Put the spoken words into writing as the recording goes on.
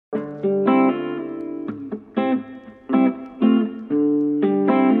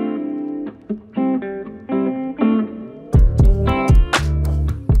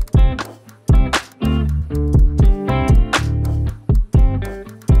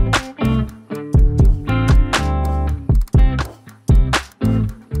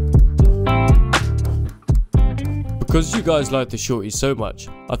Because you guys like the shorties so much,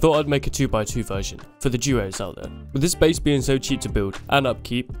 I thought I'd make a 2x2 version for the duos out there. With this base being so cheap to build and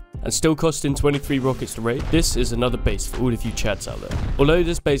upkeep, and still costing 23 rockets to raid, this is another base for all of you chads out there. Although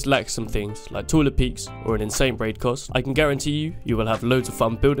this base lacks some things like taller peaks or an insane raid cost, I can guarantee you will have loads of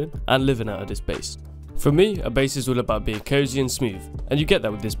fun building and living out of this base. For me, a base is all about being cozy and smooth, and you get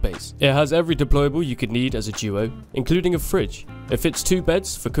that with this base. It has every deployable you could need as a duo, including a fridge. It fits 2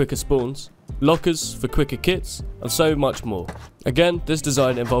 beds for quicker spawns, lockers for quicker kits, and so much more. Again, this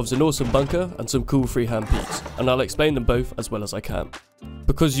design involves an awesome bunker and some cool freehand peaks, and I'll explain them both as well as I can.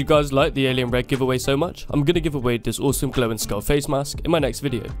 Because you guys like the Alien Red giveaway so much, I'm going to give away this awesome glowing skull face mask in my next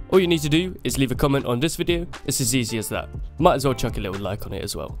video. All you need to do is leave a comment on this video, it's as easy as that. Might as well chuck a little like on it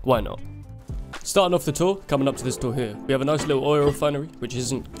as well, why not? Starting off the tour, coming up to this door here, we have a nice little oil refinery which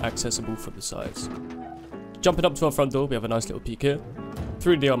isn't accessible from the sides. Jumping up to our front door, we have a nice little peek here.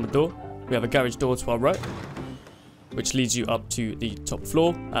 Through the armored door, we have a garage door to our right, which leads you up to the top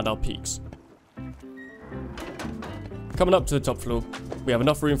floor and our peaks. Coming up to the top floor, we have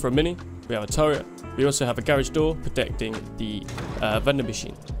enough room for a mini, we have a turret, we also have a garage door protecting the vending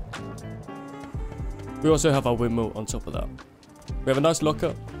machine. We also have our windmill on top of that. We have a nice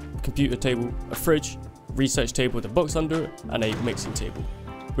locker, computer table, a fridge, research table with a box under it, and a mixing table.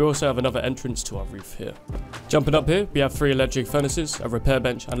 We also have another entrance to our roof here. Jumping up here, we have 3 electric furnaces, a repair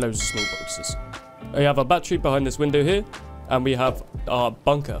bench, and loads of small boxes. We have our battery behind this window here, and we have our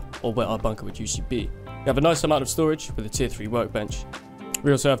bunker, or where our bunker would usually be. We have a nice amount of storage with a tier 3 workbench.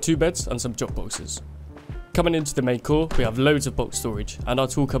 We also have 2 beds and some drop boxes. Coming into the main core, we have loads of box storage and our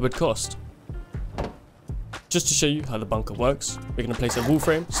tool cupboard cost. Just to show you how the bunker works, we're going to place a wall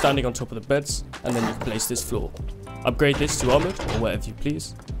frame standing on top of the beds, and then you can place this floor. Upgrade this to armored or whatever you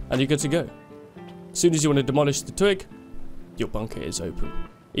please, and you're good to go. As soon as you want to demolish the twig, your bunker is open.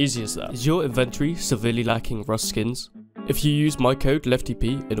 Easy as that. Is your inventory severely lacking rust skins? If you use my code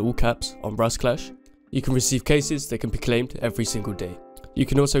LeftyyP in all caps on RUSTCLASH, you can receive cases that can be claimed every single day. You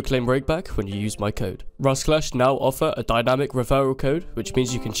can also claim rakeback when you use my code. RUSTCLASH now offer a dynamic referral code, which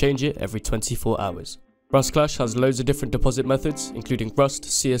means you can change it every 24 hours. RUSTCLASH has loads of different deposit methods, including Rust,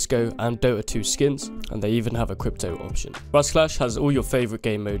 CSGO, and Dota 2 skins, and they even have a crypto option. RUSTCLASH has all your favourite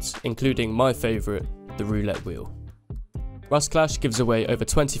game modes, including my favourite, the roulette wheel. RUSTCLASH gives away over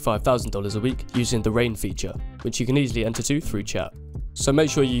 $25,000 a week using the rain feature, which you can easily enter to through chat. So make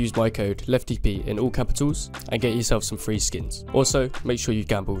sure you use my code LeftyyP in all capitals and get yourself some free skins. Also, make sure you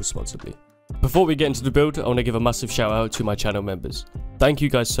gamble responsibly. Before we get into the build, I want to give a massive shout out to my channel members. Thank you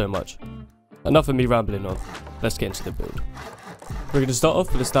guys so much. Enough of me rambling on, let's get into the build. We're going to start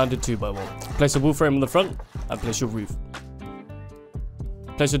off with a standard 2x1. Place a wall frame on the front and place your roof.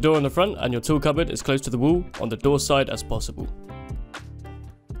 Place a door on the front and your tool cupboard as close to the wall on the door side as possible.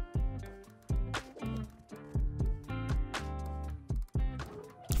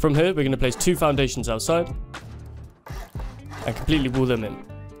 From here, we're going to place 2 foundations outside and completely wall them in.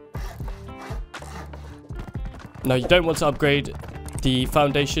 Now you don't want to upgrade the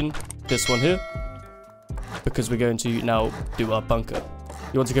foundation, this one here, because we're going to now do our bunker.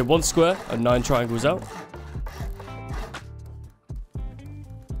 You want to go 1 square and 9 triangles out.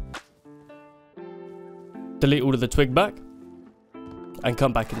 Delete all of the twig back and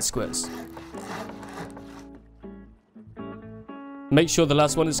come back in squares. Make sure the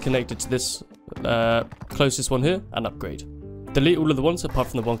last one is connected to this closest one here and upgrade. Delete all of the ones apart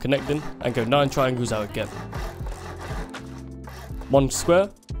from the one connecting and go 9 triangles out again. 1 square,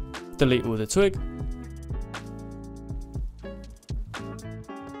 delete all the twig,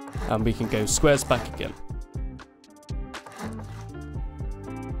 and we can go squares back again.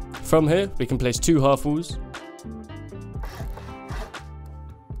 From here, we can place 2 half walls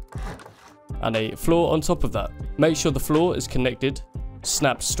and a floor on top of that. Make sure the floor is connected,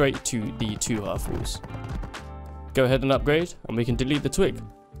 snapped straight to the 2 half walls. Go ahead and upgrade, and we can delete the twig.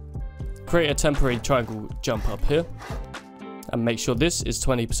 Create a temporary triangle jump up here, and make sure this is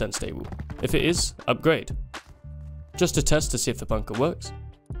 20% stable. If it is, upgrade. Just to test to see if the bunker works,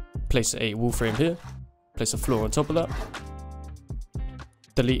 place a wall frame here, place a floor on top of that,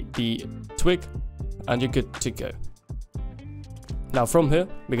 delete the twig, and you're good to go. Now from here,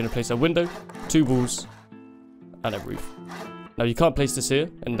 we're going to place a window, 2 walls, and a roof. Now you can't place this here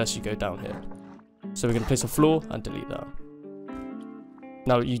unless you go down here. So we're going to place a floor and delete that.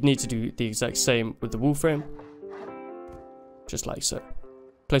 Now you need to do the exact same with the wall frame, just like so.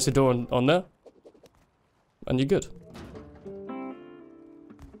 Place a door on there, and you're good.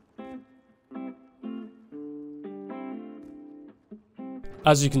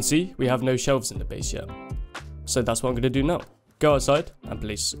 As you can see, we have no shelves in the base yet. So that's what I'm going to do now. Go outside and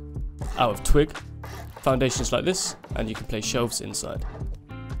place out of twig foundations like this, and you can place shelves inside.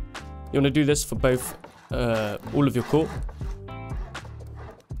 You want to do this for both all of your core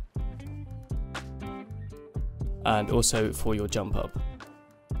and also for your jump up.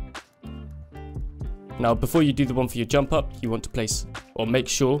 Now before you do the one for your jump up, you want to place or make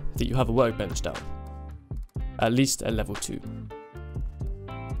sure that you have a workbench down, at least at level 2.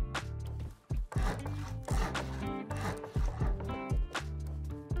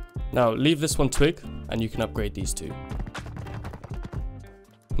 Now leave this one twig and you can upgrade these two.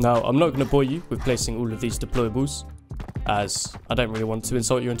 Now I'm not going to bore you with placing all of these deployables, as I don't really want to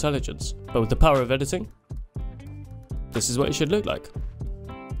insult your intelligence, but with the power of editing, this is what it should look like.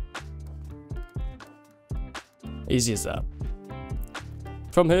 Easy as that.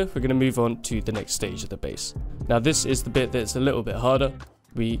 From here we're going to move on to the next stage of the base. Now this is the bit that's a little bit harder.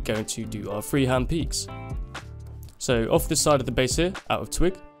 We're going to do our freehand peaks. So off this side of the base here, out of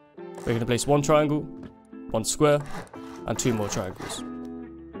twig, we're going to place 1 triangle, 1 square, and 2 more triangles.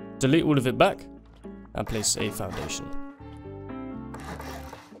 Delete all of it back, and place a foundation.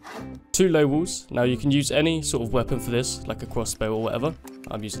 2 low walls. Now you can use any sort of weapon for this, like a crossbow or whatever.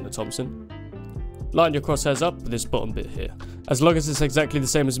 I'm using the Thompson. Line your crosshairs up with this bottom bit here. As long as it's exactly the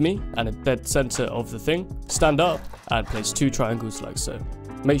same as me, and at dead center of the thing, stand up and place 2 triangles like so.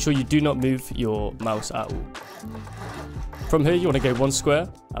 Make sure you do not move your mouse at all. From here you want to go 1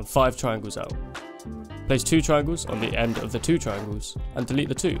 square and 5 triangles out. Place 2 triangles on the end of the 2 triangles and delete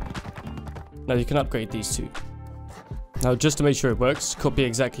the 2. Now you can upgrade these 2. Now just to make sure it works, copy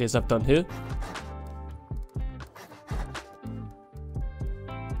exactly as I've done here.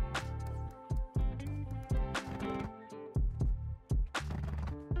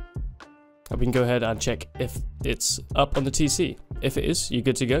 And we can go ahead and check if it's up on the TC. If it is, you're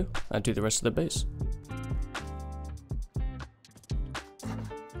good to go and do the rest of the base.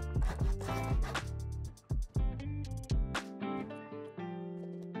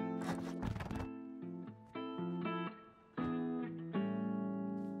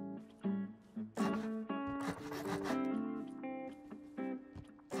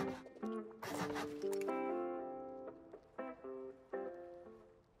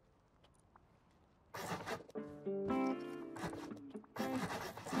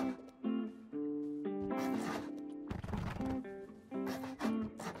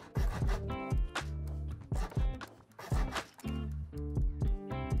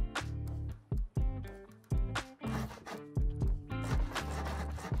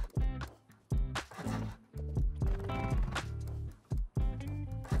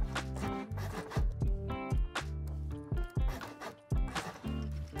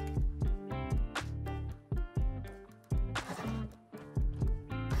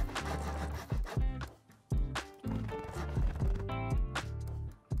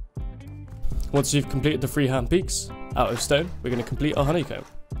 Once you've completed the freehand peaks out of stone, we're going to complete our honeycomb.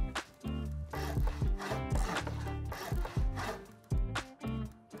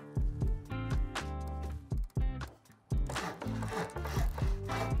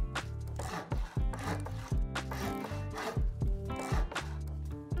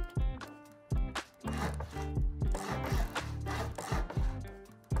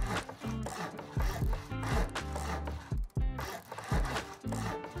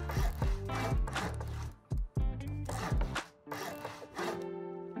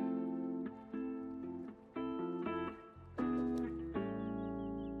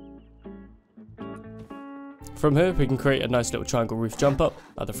 From here we can create a nice little triangle roof jump up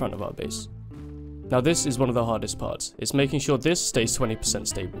at the front of our base. Now this is one of the hardest parts, it's making sure this stays 20%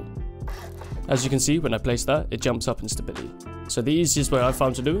 stable. As you can see, when I place that, it jumps up in stability. So the easiest way I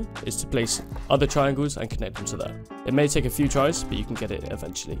found to do it is to place other triangles and connect them to that. It may take a few tries, but you can get it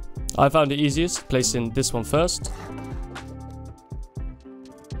eventually. I found it easiest placing this one first,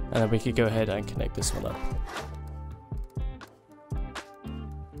 and then we could go ahead and connect this one up.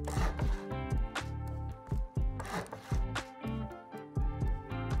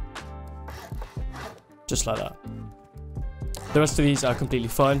 Just like that. The rest of these are completely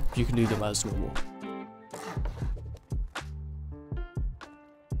fine, you can do them as normal.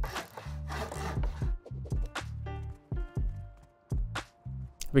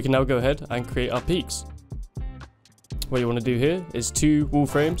 We can now go ahead and create our peaks. What you want to do here is 2 wall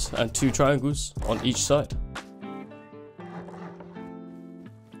frames and 2 triangles on each side.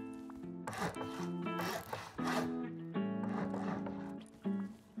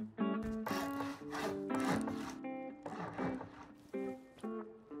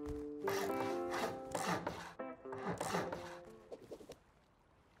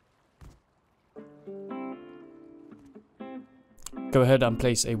 Go ahead and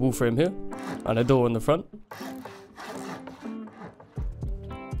place a wall frame here and a door in the front.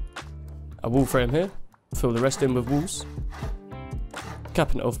 A wall frame here, fill the rest in with walls,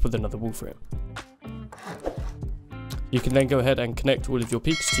 capping it off with another wall frame. You can then go ahead and connect all of your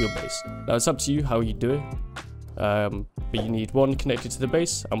peaks to your base. Now it's up to you how you do it, but you need one connected to the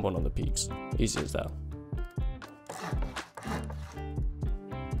base and one on the peaks. Easy as that.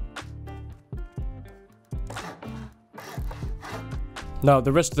 Now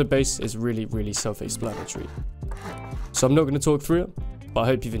the rest of the base is really self-explanatory, so I'm not going to talk through it, but I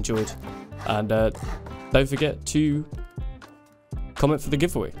hope you've enjoyed, and don't forget to comment for the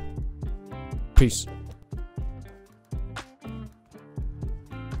giveaway. Peace.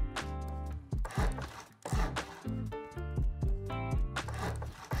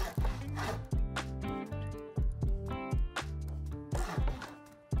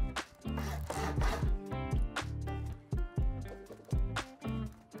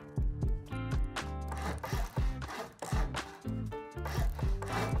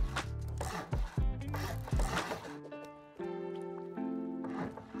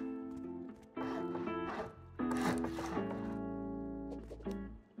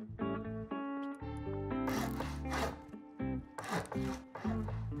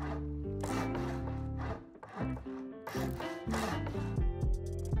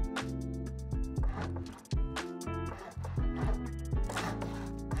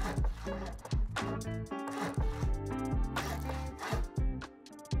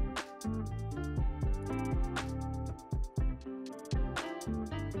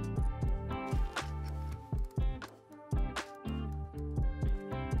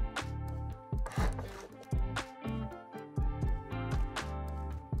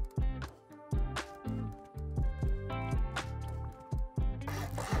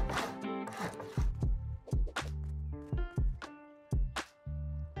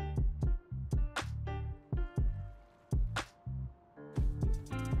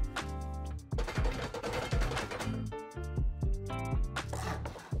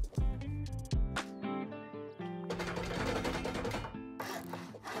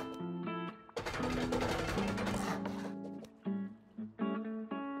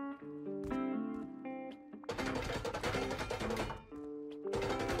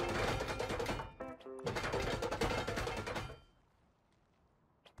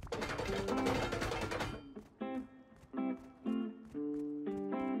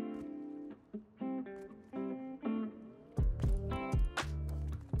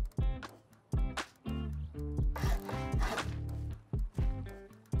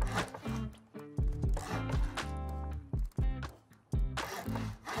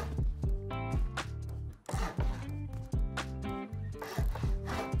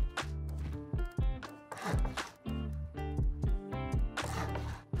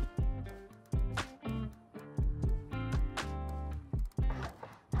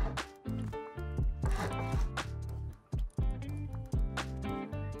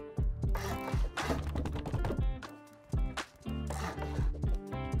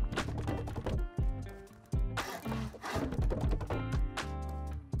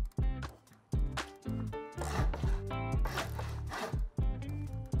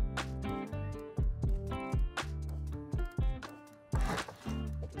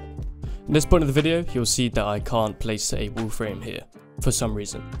 In this point of the video, you'll see that I can't place a wall frame here, for some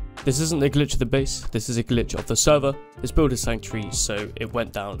reason. This isn't a glitch of the base, this is a glitch of the server. This build is sanctuary, so it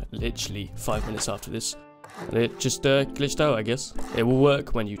went down literally 5 minutes after this. And it just glitched out, I guess. It will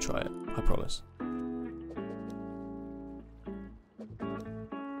work when you try it, I promise.